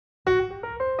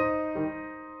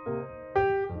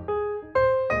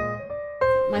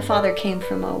My father came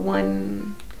from a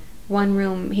one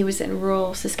room, he was in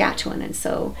rural Saskatchewan, and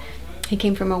so he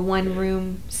came from a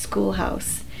one-room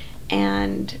schoolhouse,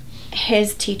 and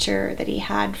his teacher that he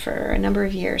had for a number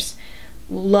of years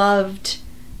loved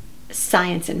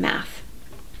science and math.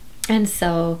 And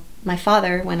so my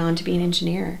father went on to be an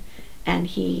engineer, and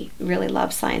he really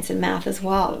loved science and math as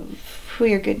well. Who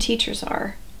your good teachers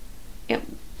are, you know,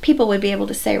 people would be able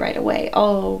to say right away,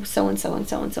 oh, so and so and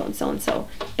so and so and so and so,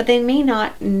 but they may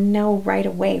not know right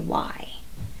away why,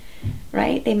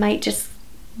 right? They might just,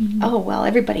 oh, well,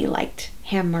 everybody liked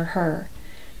him or her.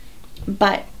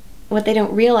 But what they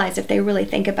don't realize, if they really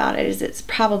think about it, is it's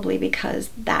probably because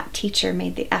that teacher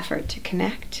made the effort to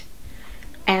connect,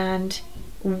 and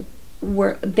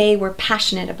they were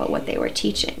passionate about what they were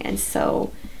teaching, and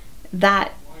so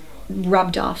that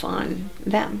rubbed off on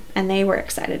them, and they were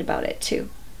excited about it too.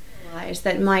 I realized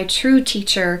that my true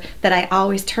teacher that I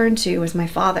always turned to was my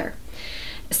father.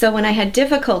 So when I had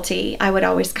difficulty, I would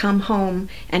always come home,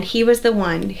 and he was the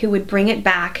one who would bring it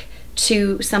back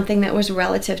to something that was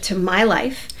relative to my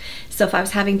life. So if I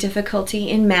was having difficulty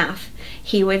in math,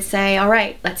 he would say, all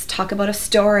right, let's talk about a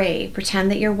story.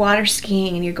 Pretend that you're water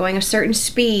skiing and you're going a certain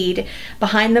speed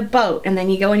behind the boat, and then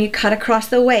you go and you cut across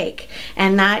the wake,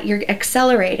 and that you're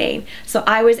accelerating. So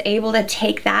I was able to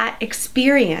take that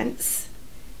experience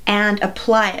and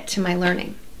apply it to my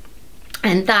learning.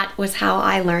 And that was how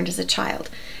I learned as a child.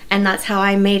 And that's how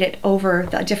I made it over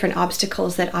the different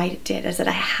obstacles that I did, is that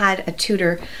I had a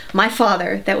tutor, my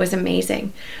father, that was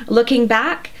amazing. Looking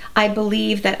back, I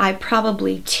believe that I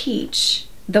probably teach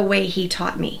the way he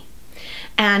taught me.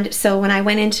 And so when I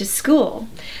went into school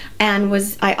and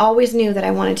I always knew that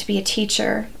I wanted to be a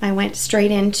teacher, I went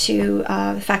straight into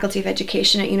the Faculty of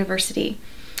Education at university.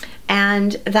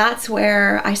 And that's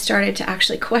where I started to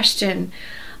actually question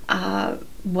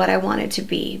what I wanted to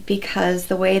be, because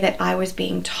the way that I was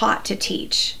being taught to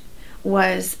teach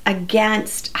was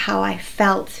against how I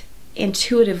felt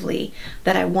intuitively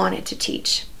that I wanted to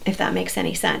teach, if that makes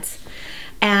any sense.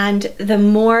 And the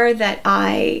more that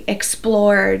I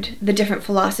explored the different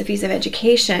philosophies of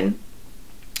education,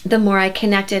 the more I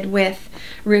connected with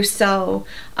Rousseau,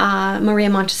 Maria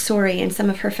Montessori, and some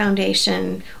of her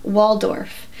foundation,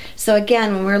 Waldorf. So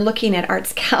again, when we're looking at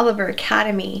ArtsCalibre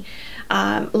Academy,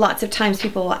 lots of times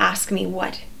people will ask me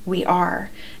what we are,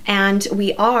 and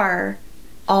we are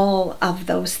all of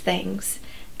those things,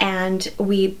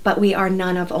 but we are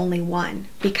none of only one,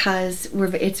 because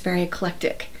it's very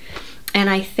eclectic. And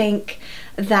I think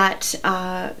that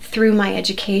through my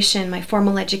education, my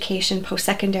formal education,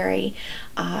 post-secondary,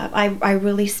 I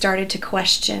really started to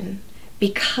question,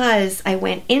 because I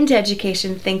went into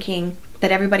education thinking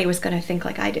that everybody was going to think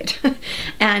like I did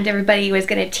and everybody was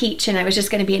going to teach, and I was just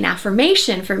going to be an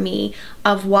affirmation for me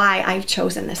of why I've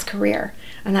chosen this career.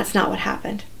 And that's not what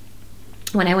happened.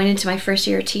 When I went into my first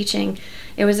year of teaching,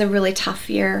 it was a really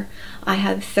tough year. I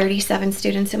had 37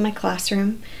 students in my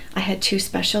classroom. I had 2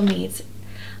 special needs,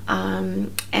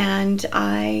 and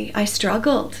I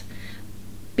struggled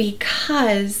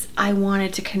because I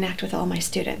wanted to connect with all my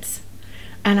students,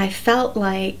 and I felt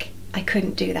like I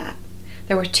couldn't do that.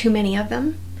 There were too many of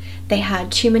them. They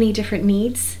had too many different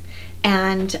needs,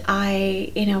 and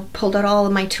I, pulled out all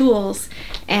of my tools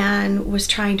and was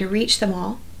trying to reach them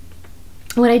all.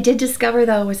 What I did discover,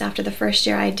 though, was after the first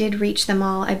year, I did reach them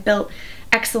all. I built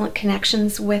excellent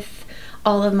connections with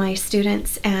all of my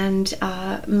students, and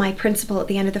my principal at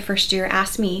the end of the first year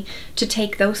asked me to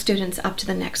take those students up to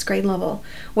the next grade level,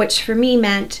 which for me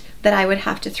meant that I would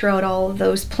have to throw out all of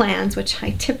those plans, which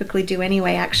I typically do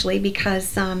anyway, actually,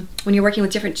 because when you're working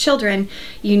with different children,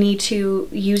 you need to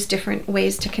use different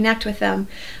ways to connect with them.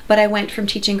 But I went from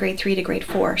teaching grade 3 to grade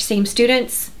 4. Same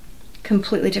students,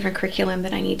 completely different curriculum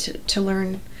that I need to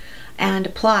learn and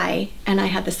apply, and I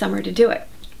had the summer to do it.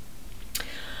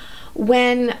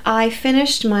 When I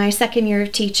finished my second year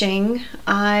of teaching,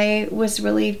 I was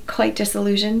really quite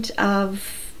disillusioned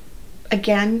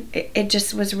again, it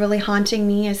just was really haunting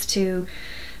me as to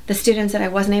the students that I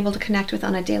wasn't able to connect with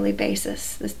on a daily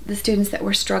basis, the students that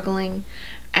were struggling,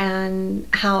 and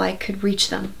how I could reach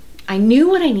them. I knew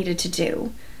what I needed to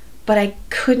do, but I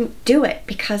couldn't do it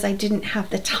because I didn't have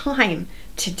the time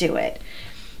to do it.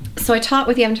 So I taught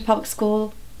with the Edmonton Public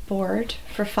School Board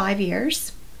for 5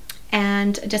 years,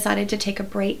 and decided to take a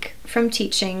break from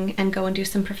teaching and go and do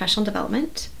some professional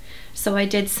development. So I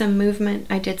did some movement,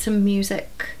 I did some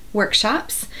music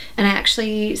workshops, and I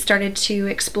actually started to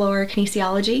explore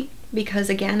kinesiology, because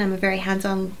again, I'm a very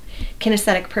hands-on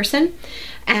kinesthetic person.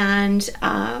 And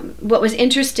what was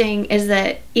interesting is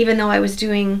that even though I was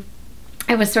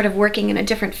sort of working in a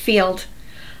different field,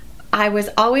 I was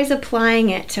always applying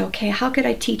it to, okay, how could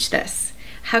I teach this?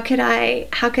 how could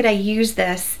I use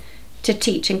this to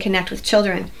teach and connect with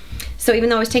children? So even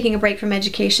though I was taking a break from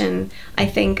education, I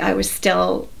think I was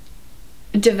still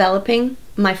developing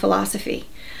my philosophy.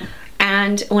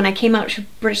 And when I came out to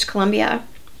British Columbia,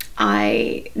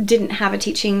 I didn't have a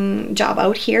teaching job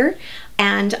out here,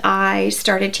 and I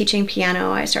started teaching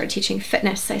piano, I started teaching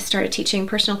fitness, I started teaching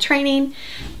personal training,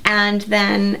 and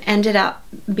then ended up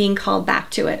being called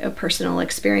back to it, a personal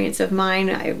experience of mine.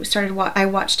 I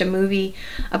watched a movie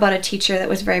about a teacher that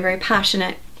was very, very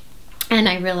passionate, and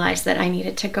I realized that I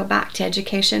needed to go back to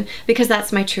education because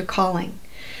that's my true calling.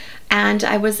 And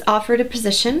I was offered a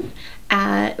position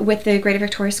with the Greater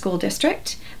Victoria School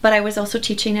District, but I was also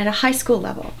teaching at a high school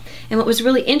level. And what was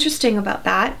really interesting about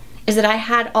that is that I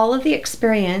had all of the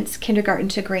experience, kindergarten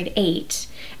to grade 8,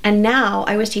 and now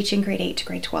I was teaching grade 8 to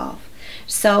grade 12.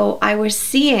 So I was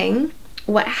seeing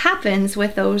what happens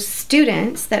with those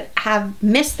students that have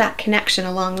missed that connection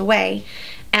along the way,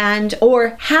 and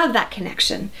or have that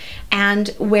connection, and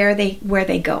where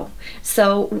they go.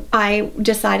 So I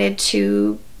decided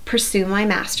to pursue my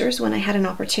master's when I had an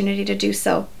opportunity to do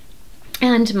so.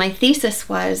 And my thesis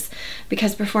was,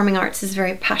 because performing arts is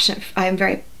very passionate, I'm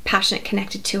very passionate,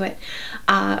 connected to it.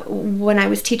 When I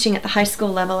was teaching at the high school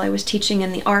level, I was teaching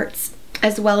in the arts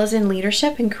as well as in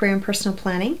leadership and career and personal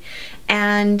planning.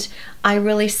 And I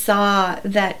really saw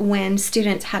that when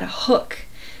students had a hook,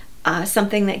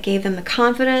 something that gave them the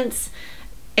confidence,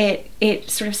 it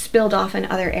sort of spilled off in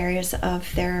other areas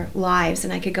of their lives.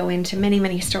 And I could go into many,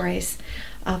 many stories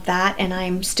of that. And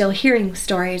I'm still hearing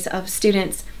stories of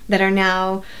students that are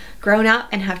now grown up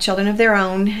and have children of their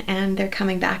own, and they're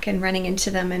coming back and running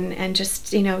into them, and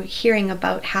just, you know, hearing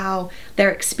about how their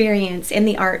experience in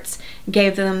the arts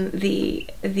gave them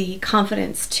the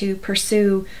confidence to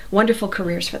pursue wonderful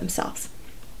careers for themselves.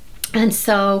 And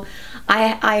so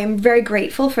I am very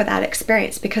grateful for that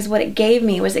experience, because what it gave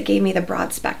me was, it gave me the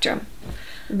broad spectrum.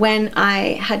 When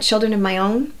I had children of my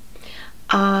own,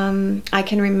 I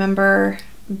can remember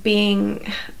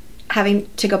having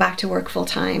to go back to work full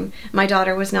time. My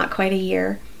daughter was not quite a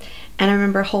year, and I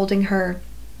remember holding her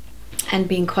and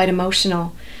being quite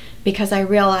emotional, because I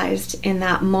realized in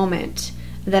that moment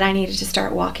that I needed to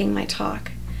start walking my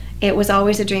talk. It was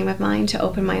always a dream of mine to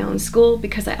open my own school,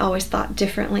 because I always thought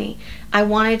differently. I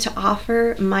wanted to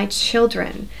offer my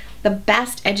children the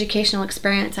best educational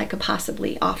experience I could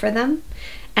possibly offer them,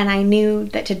 and I knew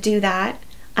that to do that,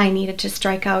 I needed to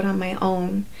strike out on my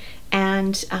own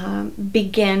and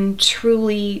begin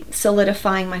truly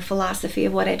solidifying my philosophy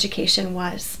of what education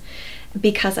was,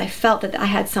 because I felt that I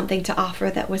had something to offer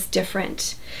that was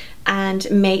different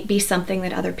and may be something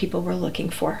that other people were looking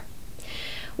for.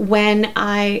 When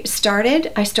I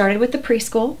started with the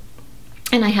preschool,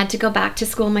 and I had to go back to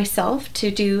school myself to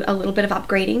do a little bit of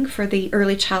upgrading for the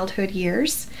early childhood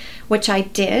years, which I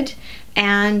did.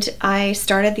 And I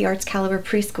started the ArtsCalibre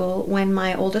preschool when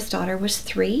my oldest daughter was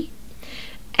 3.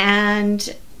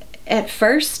 And at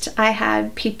first I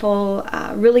had people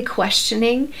really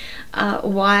questioning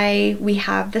why we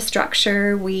have the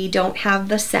structure, we don't have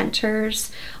the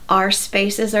centers. Our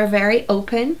spaces are very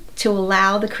open to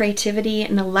allow the creativity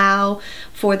and allow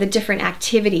for the different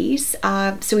activities,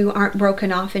 so we aren't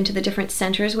broken off into the different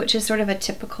centers, which is sort of a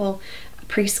typical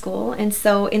preschool. And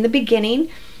so in the beginning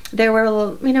there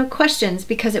were, you know, questions,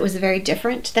 because it was very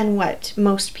different than what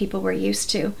most people were used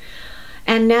to.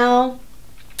 And now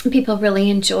people really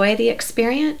enjoy the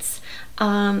experience.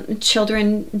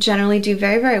 Children generally do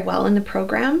very, very well in the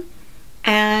program,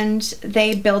 and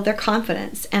they build their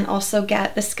confidence and also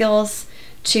get the skills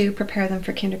to prepare them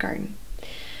for kindergarten.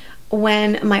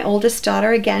 When my oldest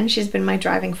daughter, again, she's been my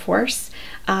driving force,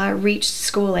 reached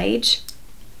school age,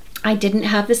 I didn't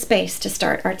have the space to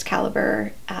start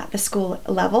ArtsCalibre at the school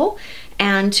level,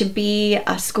 and to be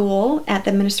a school at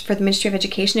for the Ministry of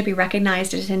Education, to be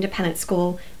recognized as an independent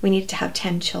school, we needed to have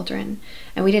 10 children,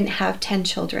 and we didn't have 10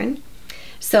 children.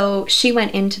 So she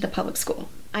went into the public school.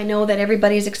 I know that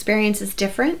everybody's experience is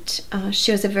different.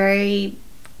 She was a very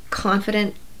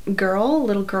confident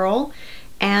little girl,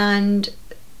 and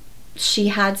she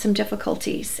had some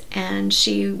difficulties, and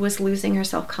she was losing her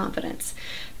self-confidence,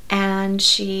 and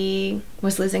she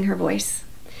was losing her voice.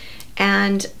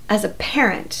 And as a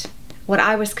parent, what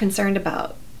I was concerned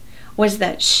about was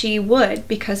that she would,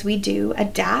 because we do,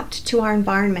 adapt to our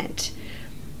environment.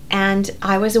 And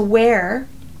I was aware,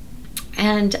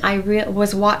 and I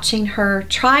was watching her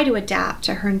try to adapt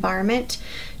to her environment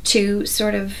to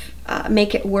sort of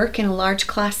make it work in a large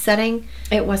class setting.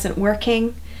 It wasn't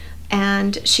working,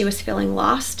 and she was feeling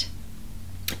lost.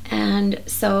 And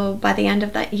so by the end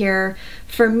of that year,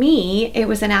 for me, it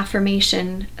was an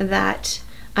affirmation that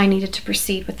I needed to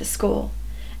proceed with the school.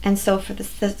 And so for the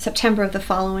September of the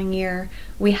following year,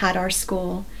 we had our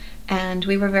school, and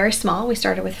we were very small. We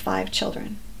started with 5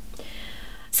 children.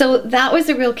 So that was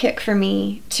a real kick for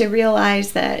me to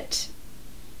realize that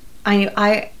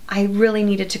I really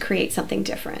needed to create something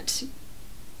different.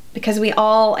 Because we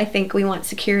all, I think, we want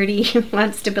security, we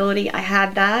want stability. I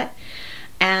had that.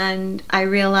 And I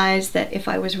realized that if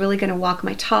I was really going to walk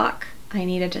my talk, I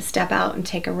needed to step out and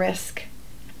take a risk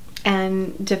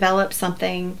and develop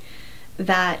something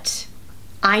that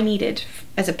I needed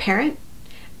as a parent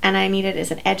and I needed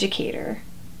as an educator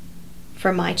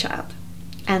for my child.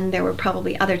 And there were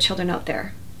probably other children out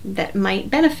there that might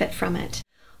benefit from it.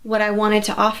 What I wanted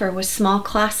to offer was small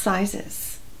class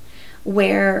sizes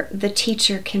where the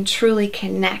teacher can truly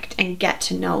connect and get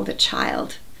to know the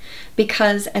child.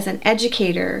 Because as an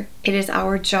educator, it is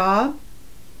our job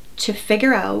to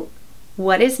figure out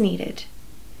what is needed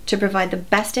to provide the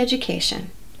best education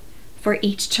for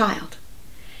each child.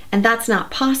 And that's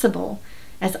not possible,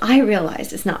 as I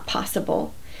realized it's not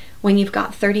possible, when you've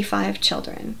got 35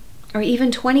 children or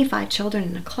even 25 children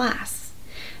in a class.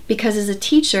 Because as a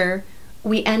teacher,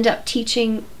 we end up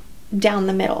teaching down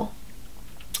the middle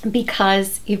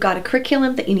because you've got a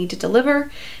curriculum that you need to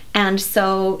deliver, and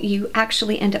so you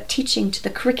actually end up teaching to the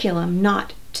curriculum,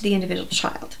 not to the individual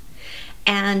child.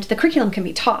 And the curriculum can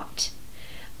be taught,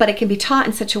 but it can be taught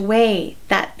in such a way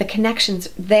that the connection's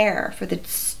there for the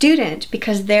student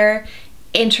because they're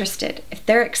interested. If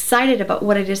they're excited about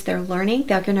what it is they're learning,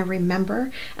 they're going to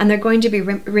remember, and they're going to be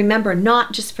remember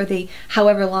not just for the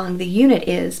however long the unit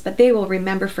is, but they will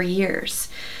remember for years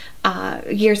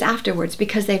afterwards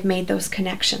because they've made those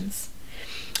connections.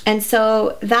 And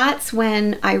so that's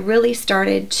when I really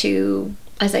started to,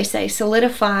 as I say,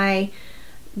 solidify,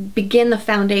 begin the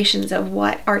foundations of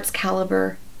what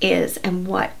ArtsCalibre is and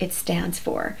what it stands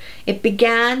for. It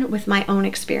began with my own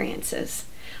experiences.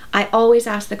 I always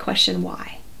ask the question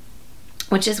why,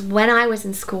 which is when I was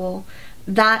in school,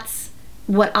 that's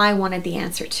what I wanted the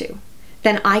answer to.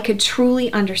 Then I could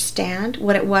truly understand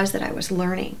what it was that I was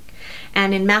learning.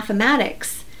 And in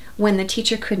mathematics, when the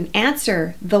teacher couldn't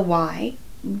answer the why,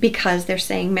 because they're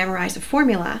saying memorize a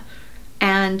formula,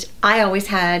 and I always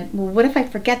had, well, what if I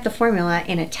forget the formula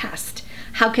in a test?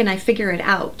 How can I figure it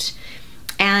out?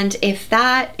 And if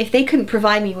they couldn't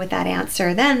provide me with that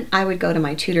answer, then I would go to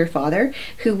my tutor father,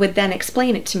 who would then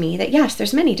explain it to me that yes,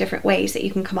 there's many different ways that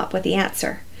you can come up with the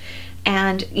answer,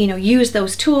 and use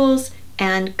those tools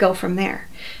and go from there.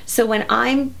 So when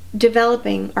I'm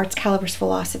developing ArtsCalibre's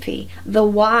philosophy, the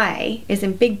why is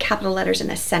in big capital letters in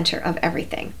the center of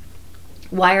everything.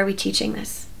 Why are we teaching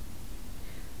this?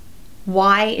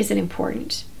 Why is it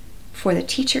important for the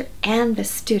teacher and the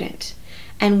student?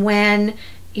 And when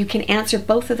you can answer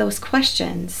both of those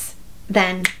questions,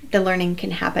 then the learning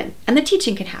can happen and the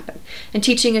teaching can happen. And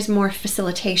teaching is more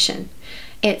facilitation.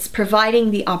 It's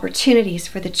providing the opportunities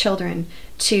for the children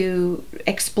to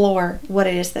explore what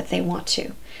it is that they want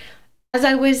to. As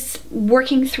I was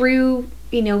working through,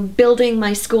 building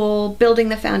my school, building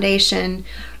the foundation,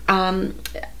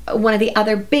 one of the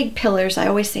other big pillars, I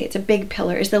always say it's a big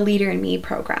pillar, is the Leader in Me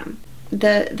program.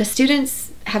 The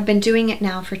students have been doing it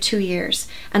now for 2 years,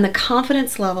 and the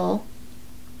confidence level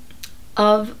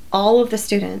of all of the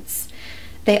students,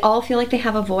 they all feel like they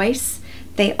have a voice,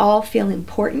 they all feel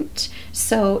important.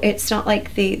 So it's not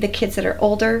like the kids that are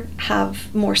older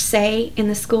have more say in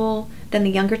the school than the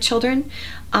younger children.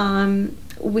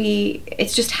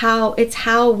 It's just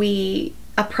how we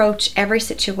approach every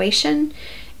situation.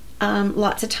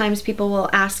 Lots of times people will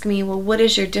ask me, well, what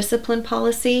is your discipline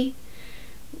policy?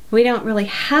 We don't really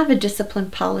have a discipline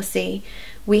policy.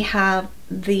 We have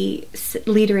the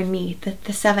Leader in Me,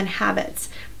 the 7 habits,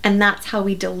 and that's how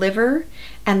we deliver,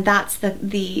 and that's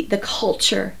the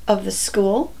culture of the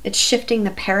school. It's shifting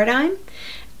the paradigm,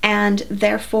 and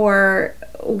therefore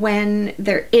when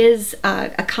there is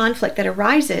a conflict that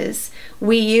arises,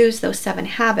 we use those 7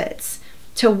 habits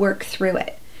to work through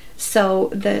it.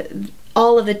 So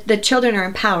all of the children are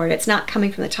empowered. It's not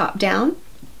coming from the top down.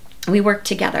 We work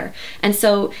together. And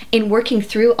so in working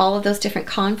through all of those different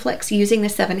conflicts using the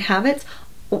 7 habits,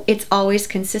 it's always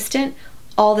consistent.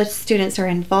 All the students are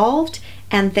involved,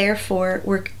 and therefore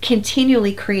we're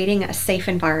continually creating a safe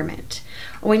environment.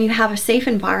 When you have a safe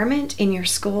environment in your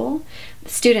school,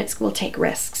 students will take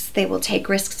risks. They will take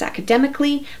risks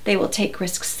academically, they will take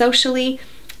risks socially,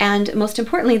 and most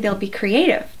importantly, they'll be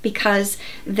creative because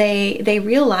they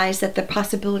realize that the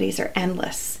possibilities are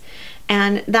endless.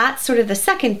 And that's sort of the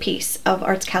second piece of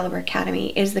ArtsCalibre Academy,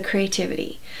 is the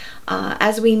creativity.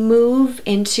 As we move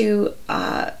into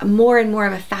more and more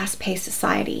of a fast-paced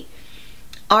society,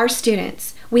 our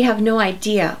students we have no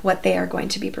idea what they are going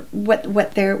to be, what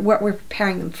we're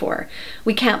preparing them for.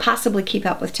 We can't possibly keep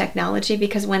up with technology,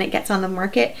 because when it gets on the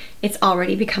market, it's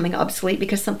already becoming obsolete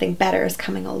because something better is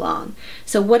coming along.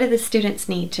 So what do the students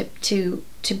need to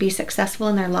be successful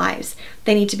in their lives?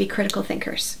 They need to be critical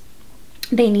thinkers.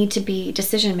 They need to be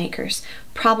decision makers,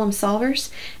 problem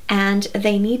solvers, and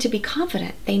they need to be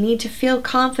confident. They need to feel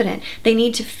confident. They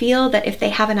need to feel that if they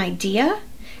have an idea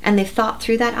and they've thought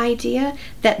through that idea,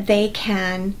 that they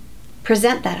can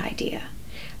present that idea.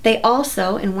 They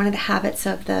also, and one of the habits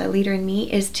of the leader in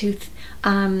me is to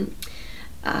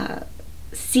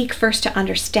seek first to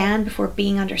understand before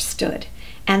being understood.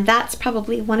 And that's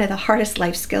probably one of the hardest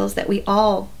life skills that we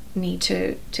all need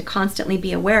to constantly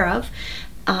be aware of.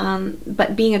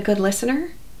 But being a good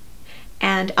listener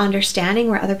and understanding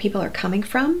where other people are coming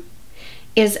from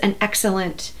is an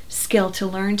excellent skill to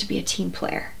learn to be a team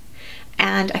player.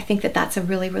 And I think that that's a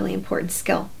really, really important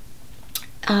skill.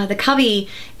 The Covey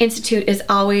Institute is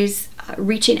always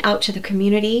reaching out to the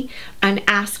community and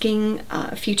asking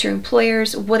future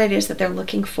employers what it is that they're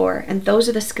looking for. And those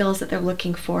are the skills that they're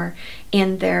looking for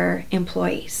in their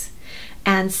employees.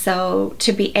 And so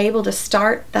to be able to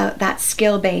start that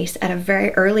skill base at a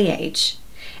very early age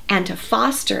and to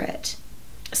foster it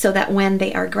so that when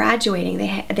they are graduating,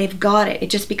 they've got it. It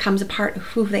just becomes a part of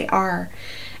who they are.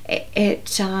 It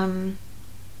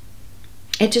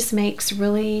just makes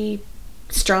really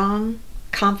strong,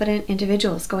 confident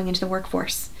individuals going into the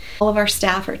workforce. All of our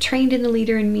staff are trained in the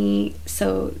Leader in Me,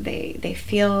 so they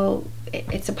feel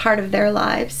it's a part of their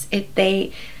lives.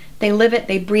 They live it,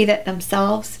 they breathe it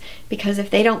themselves, because if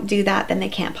they don't do that, then they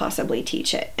can't possibly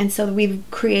teach it. And so we've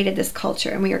created this culture,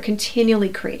 and we are continually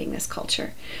creating this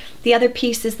culture. The other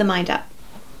piece is the Mind Up.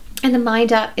 And the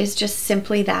Mind Up is just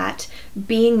simply that,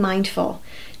 being mindful,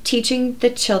 teaching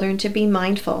the children to be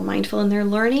mindful in their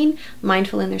learning,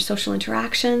 mindful in their social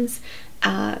interactions,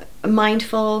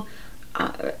 mindful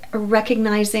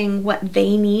recognizing what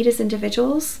they need as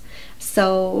individuals.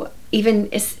 So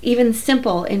even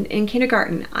simple in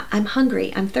kindergarten, I'm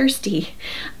hungry, I'm thirsty,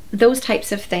 those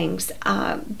types of things,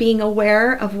 being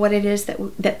aware of what it is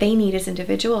that they need as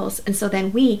individuals, and so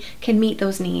then we can meet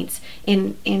those needs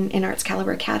in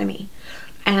ArtsCalibre Academy.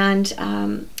 And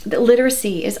the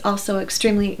literacy is also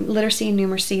extremely, literacy and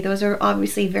numeracy, those are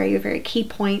obviously very, very key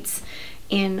points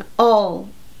in all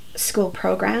school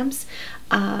programs.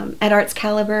 At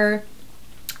ArtsCalibre,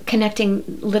 connecting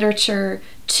literature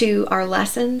to our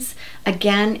lessons,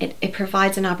 again, it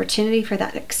provides an opportunity for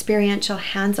that experiential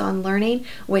hands-on learning,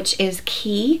 which is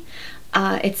key.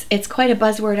 It's quite a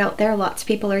buzzword out there, lots of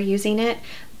people are using it,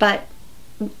 but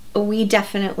we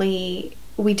definitely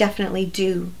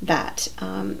do that.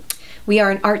 We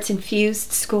are an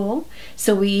arts-infused school,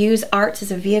 so we use arts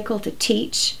as a vehicle to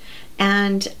teach,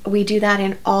 and we do that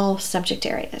in all subject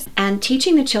areas. And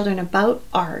teaching the children about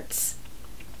arts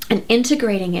and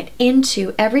integrating it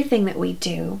into everything that we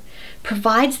do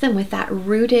provides them with that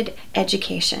rooted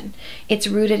education. It's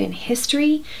rooted in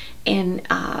history, in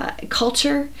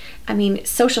culture, I mean,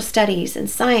 social studies and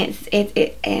science,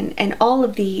 and all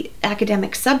of the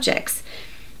academic subjects.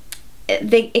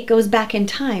 It goes back in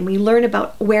time. We learn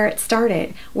about where it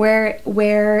started,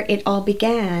 where it all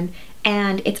began,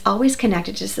 and it's always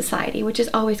connected to society, which is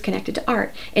always connected to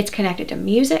art. It's connected to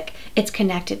music, it's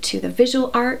connected to the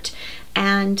visual art,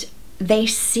 and they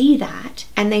see that,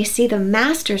 and they see the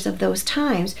masters of those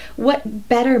times. What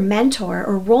better mentor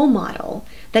or role model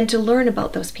than to learn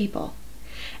about those people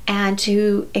and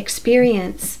to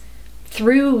experience,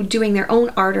 through doing their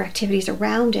own art or activities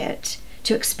around it,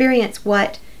 to experience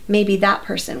what maybe that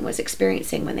person was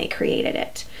experiencing when they created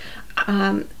it.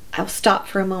 I'll stop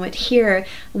for a moment here.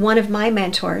 One of my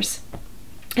mentors,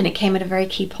 and it came at a very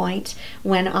key point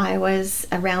when I was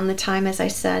around the time, as I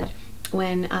said,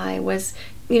 when I was,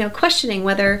 questioning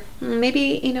whether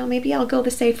maybe I'll go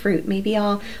the safe route. Maybe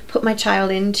I'll put my child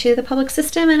into the public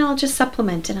system and I'll just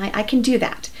supplement, and I can do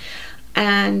that.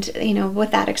 And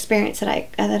with that experience that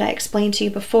I explained to you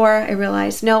before, I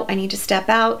realized, no, I need to step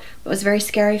out. It was very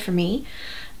scary for me.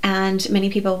 And many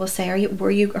people will say,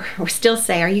 or still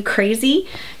say, are you crazy?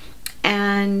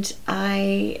 And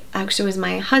actually was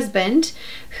my husband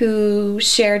who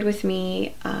shared with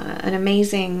me an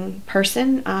amazing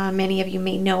person. Many of you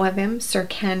may know of him, Sir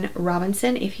Ken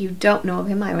Robinson. If you don't know of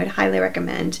him, I would highly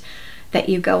recommend that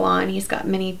you go on. He's got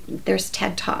there's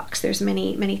TED Talks, there's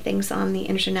many things on the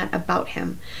internet about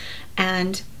him.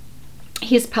 And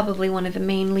he's probably one of the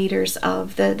main leaders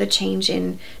of the change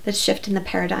in the shift in the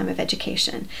paradigm of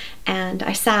education. And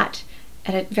I sat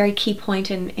at a very key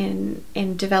point in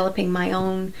developing my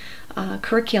own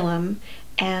curriculum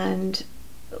and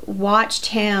watched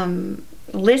him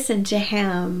listen to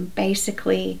him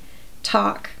basically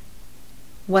talk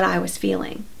what I was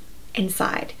feeling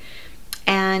inside.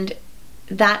 And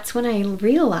that's when I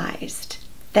realized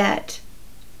that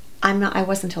I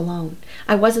wasn't alone.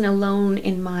 I wasn't alone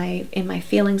in my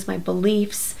feelings, my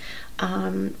beliefs,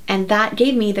 and that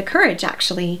gave me the courage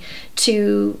actually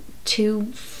to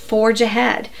forge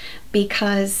ahead,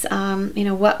 because you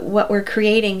know, what we're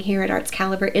creating here at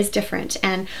ArtsCalibre is different.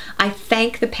 And I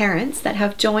thank the parents that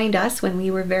have joined us when we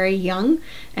were very young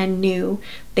and new.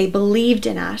 They believed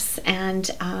in us, and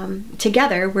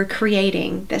together we're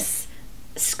creating this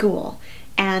school.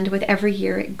 And with every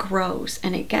year it grows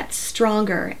and it gets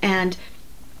stronger, and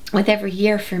with every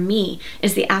year for me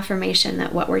is the affirmation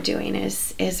that what we're doing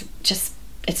is just,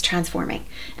 it's transforming,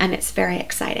 and it's very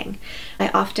exciting. I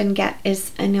often get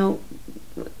is, I know,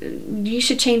 you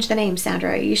should change the name,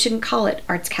 Sandra. You shouldn't call it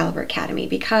ArtsCalibre Academy,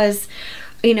 because,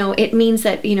 you know, it means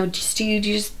that, you know, do you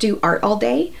just do art all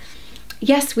day?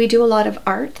 Yes, we do a lot of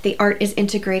art. The art is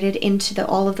integrated into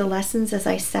all of the lessons, as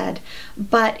I said,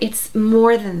 but it's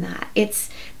more than that.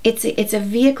 It's a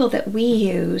vehicle that we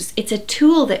use. It's a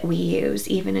tool that we use,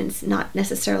 even if it's not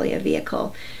necessarily a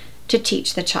vehicle, to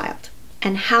teach the child.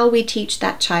 And how we teach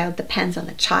that child depends on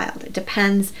the child. It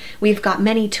depends. We've got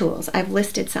many tools. I've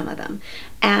listed some of them.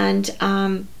 And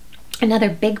another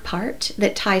big part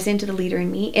that ties into the leader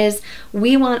in me is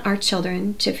we want our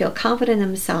children to feel confident in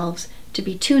themselves, to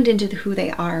be tuned into who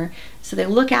they are, so they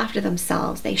look after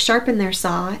themselves. They sharpen their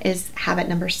saw is habit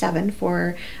number 7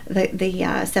 for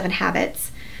the 7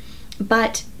 habits.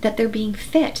 But that they're being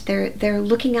fit. They're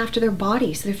looking after their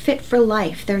bodies. They're fit for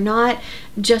life. They're not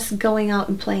just going out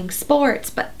and playing sports,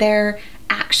 but they're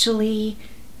actually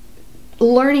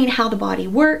learning how the body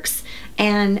works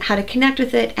and how to connect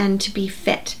with it and to be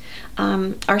fit.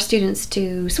 Our students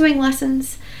do swimming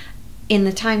lessons. In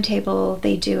the timetable,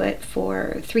 they do it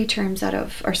for 2 terms out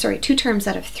of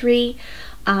 3.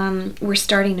 We're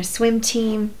starting a swim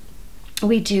team.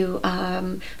 We do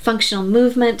functional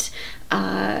movement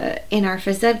in our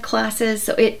phys ed classes.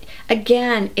 So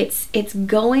it's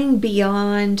going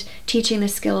beyond teaching the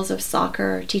skills of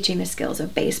soccer, teaching the skills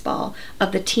of baseball,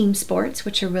 of the team sports,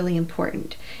 which are really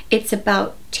important. It's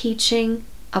about teaching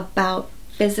about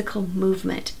physical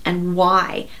movement and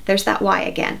why. There's that why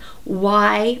again.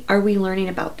 Why are we learning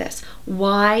about this?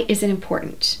 Why is it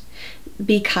important?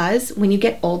 Because when you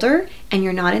get older and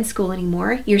you're not in school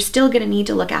anymore, you're still going to need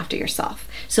to look after yourself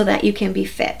so that you can be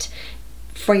fit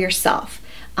for yourself.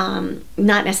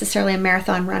 Not necessarily a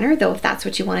marathon runner, though if that's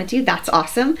what you want to do, that's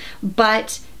awesome.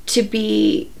 But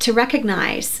to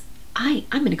recognize, I'm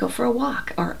going to go for a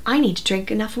walk, or I need to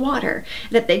drink enough water,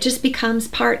 that it just becomes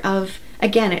part of,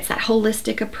 again, it's that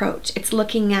holistic approach. It's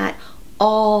looking at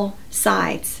all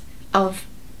sides of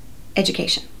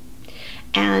education.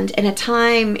 And in a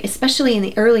time, especially in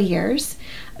the early years,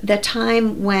 the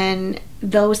time when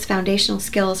those foundational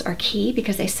skills are key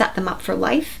because they set them up for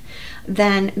life,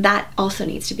 then that also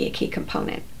needs to be a key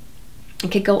component. I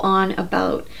could go on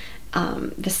about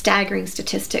the staggering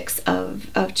statistics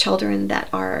of children that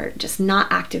are just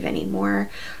not active anymore.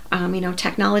 You know,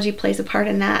 technology plays a part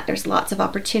in that. There's lots of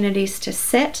opportunities to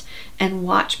sit and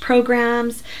watch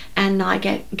programs and not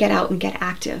get out and get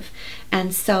active.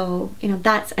 And so, you know,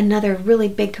 that's another really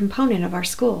big component of our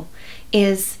school,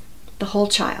 is the whole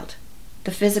child,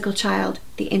 the physical child,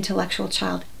 the intellectual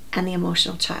child, and the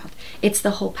emotional child. It's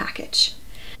the whole package.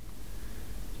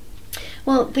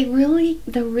 Well, the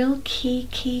real key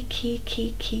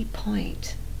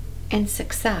point and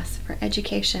success for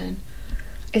education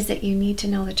is that you need to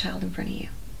know the child in front of you.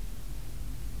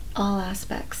 All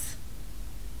aspects.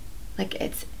 Like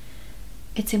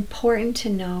it's important to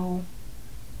know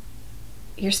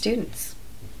your students.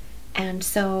 And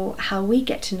so how we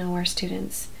get to know our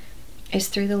students is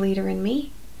through the leader in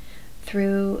me,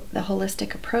 through the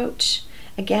holistic approach.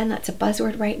 Again, that's a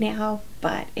buzzword right now,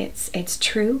 but it's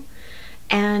true.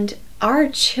 And our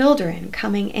children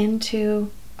coming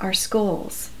into our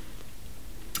schools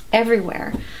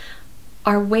everywhere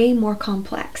are way more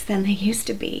complex than they used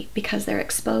to be because they're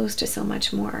exposed to so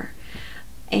much more.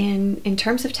 And in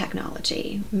terms of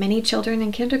technology, many children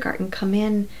in kindergarten come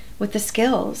in with the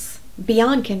skills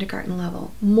beyond kindergarten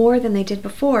level, more than they did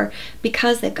before,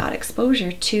 because they've got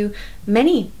exposure to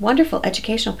many wonderful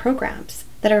educational programs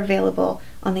that are available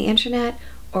on the internet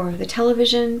or the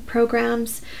television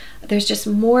programs. There's just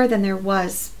more than there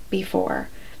was before.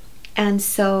 And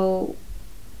so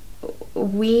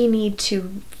we need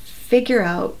to figure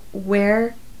out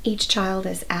where each child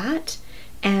is at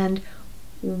and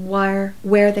where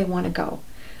they want to go.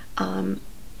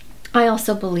 I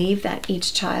also believe that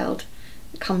each child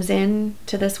comes in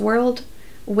to this world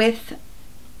with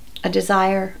a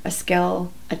desire, a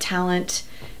skill, a talent.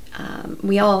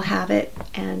 We all have it,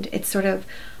 and it's sort of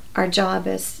our job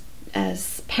as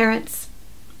parents,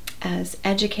 as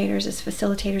educators, as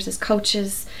facilitators, as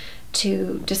coaches,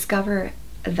 to discover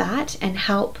that and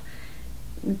help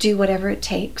do whatever it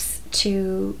takes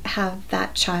to have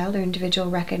that child or individual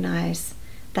recognize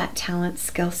that talent,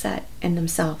 skill set in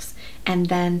themselves, and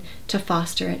then to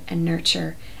foster it and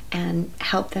nurture and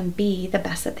help them be the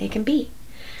best that they can be.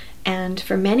 And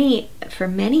for many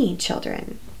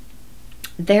children,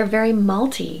 they're very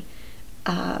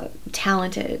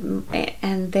talented,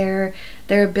 and their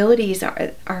abilities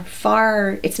are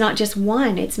far, it's not just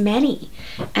one, it's many.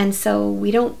 And so we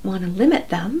don't want to limit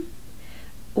them.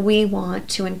 We want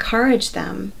to encourage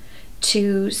them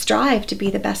to strive to be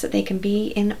the best that they can be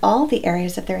in all the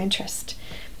areas of their interest.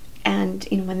 And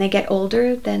when they get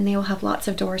older, then they will have lots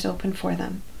of doors open for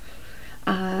them.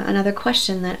 Another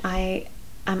question that I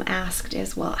am asked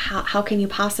is, well, how can you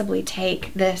possibly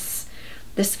take this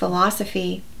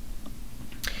philosophy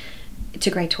to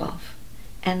grade 12?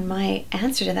 And my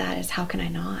answer to that is, how can I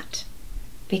not?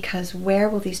 Because where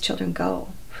will these children go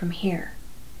from here?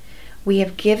 We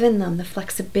have given them the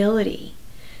flexibility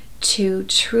to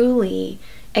truly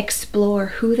explore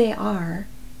who they are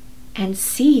and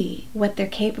see what they're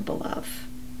capable of.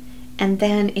 And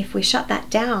then if we shut that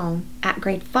down at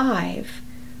grade 5,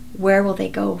 where will they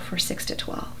go for 6 to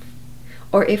 12?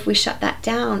 Or if we shut that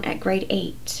down at grade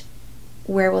 8,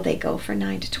 where will they go for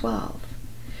 9 to 12?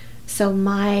 So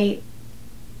my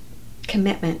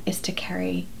commitment is to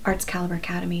carry ArtsCalibre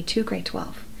Academy to grade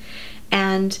 12.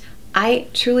 And I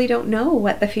truly don't know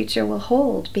what the future will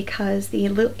hold, because the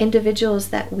individuals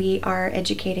that we are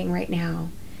educating right now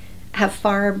have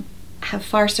far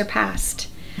surpassed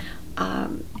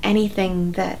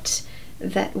anything that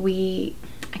we,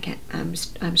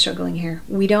 I'm struggling here.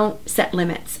 We don't set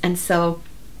limits, and so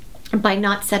by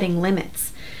not setting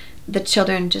limits, the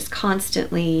children just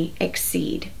constantly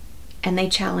exceed and they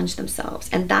challenge themselves.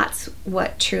 And that's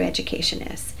what true education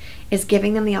is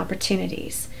giving them the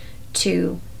opportunities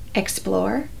to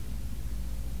explore,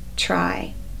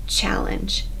 try,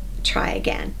 challenge, try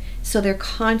again. So they're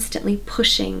constantly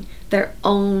pushing their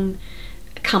own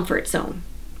comfort zone.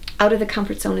 Out of the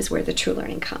comfort zone is where the true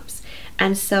learning comes.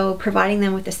 And so providing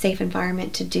them with a safe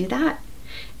environment to do that,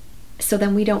 so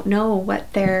then we don't know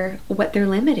what their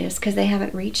limit is, because they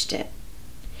haven't reached it.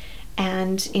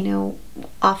 And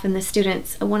often the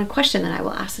students, one question that I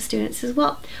will ask the students is,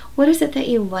 well, what is it that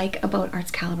you like about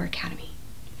ArtsCalibre Academy?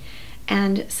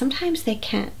 And sometimes they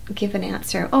can't give an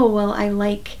answer. Oh, well,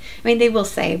 they will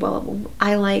say, well,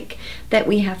 I like that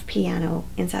we have piano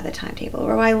inside the timetable,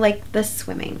 or I like the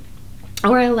swimming,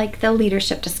 or I like the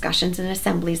leadership discussions and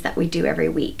assemblies that we do every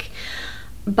week.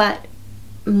 But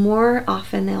more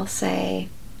often they'll say,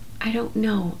 I don't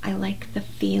know, I like the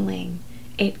feeling.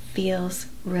 It feels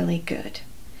really good.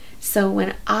 So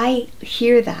when I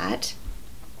hear that,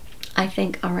 I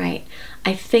think, all right,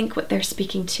 I think what they're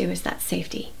speaking to is that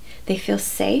safety. They feel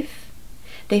safe,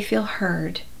 they feel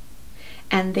heard,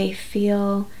 and they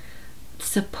feel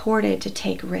supported to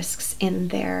take risks in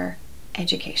their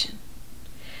education.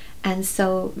 And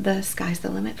so the sky's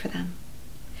the limit for them.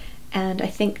 And I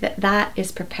think that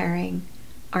is preparing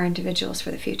our individuals for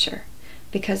the future,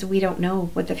 because we don't know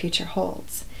what the future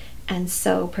holds. And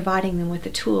so providing them with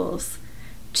the tools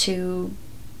to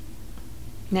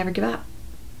never give up,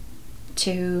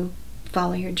 to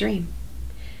follow your dream.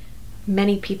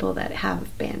 Many people that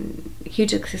have been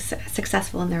hugely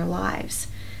successful in their lives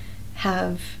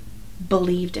have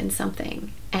believed in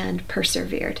something and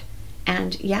persevered.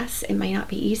 And yes, it may not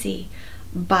be easy,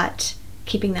 but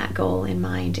keeping that goal in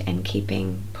mind and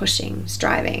keeping pushing,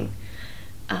 striving,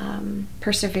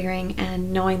 persevering,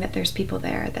 and knowing that there's people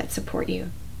there that support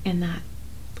you in that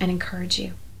and encourage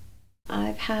you.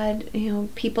 I've had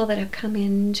people that have come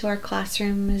into our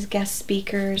classroom as guest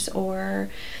speakers, or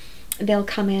they'll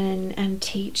come in and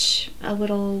teach a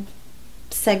little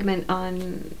segment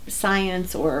on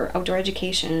science or outdoor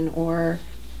education or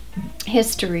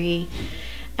history,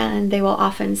 and they will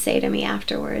often say to me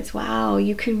afterwards, wow,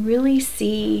 you can really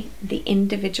see the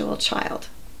individual child.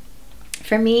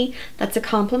 For me, that's a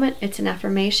compliment. It's an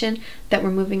affirmation that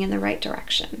we're moving in the right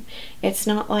direction. It's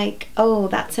not like, oh,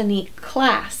 that's a neat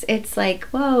class. It's like,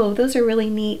 whoa, those are really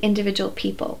neat individual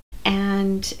people.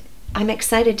 And I'm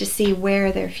excited to see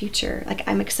where their future,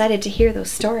 I'm excited to hear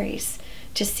those stories,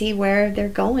 to see where they're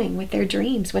going with their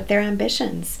dreams, with their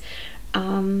ambitions,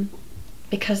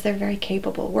 because they're very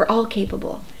capable. We're all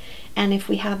capable. And if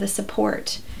we have the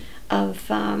support of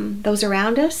those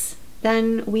around us,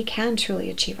 then we can truly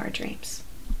achieve our dreams.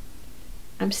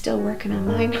 I'm still working on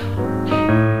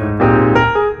mine.